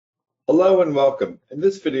Hello and welcome. In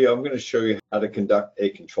this video, I'm going to show you how to conduct a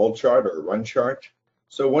control chart or a run chart.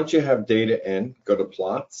 So once you have data in, go to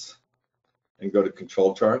Plots and go to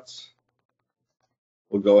Control Charts.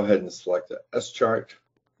 We'll go ahead and select the S chart.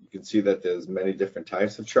 You can see that there's many different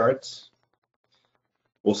types of charts.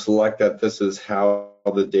 We'll select that this is how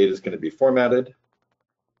the data is going to be formatted.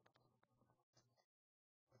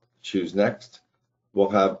 Choose Next. We'll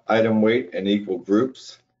have item weight and equal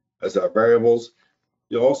groups as our variables.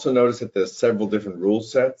 You'll also notice that there's several different rule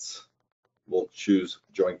sets. We'll choose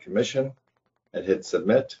Joint Commission and hit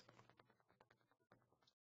Submit.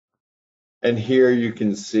 And here you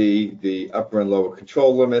can see the upper and lower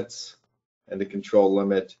control limits and the control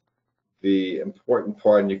limit. The important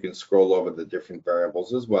part, and you can scroll over the different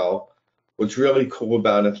variables as well. What's really cool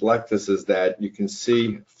about Intellectus is that you can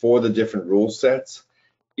see for the different rule sets,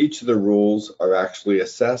 each of the rules are actually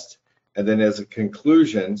assessed. And then there's a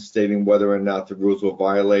conclusion stating whether or not the rules were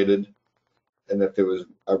violated and if there was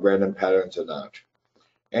a random patterns or not.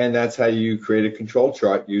 And that's how you create a control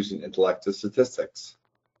chart using Intellectus statistics.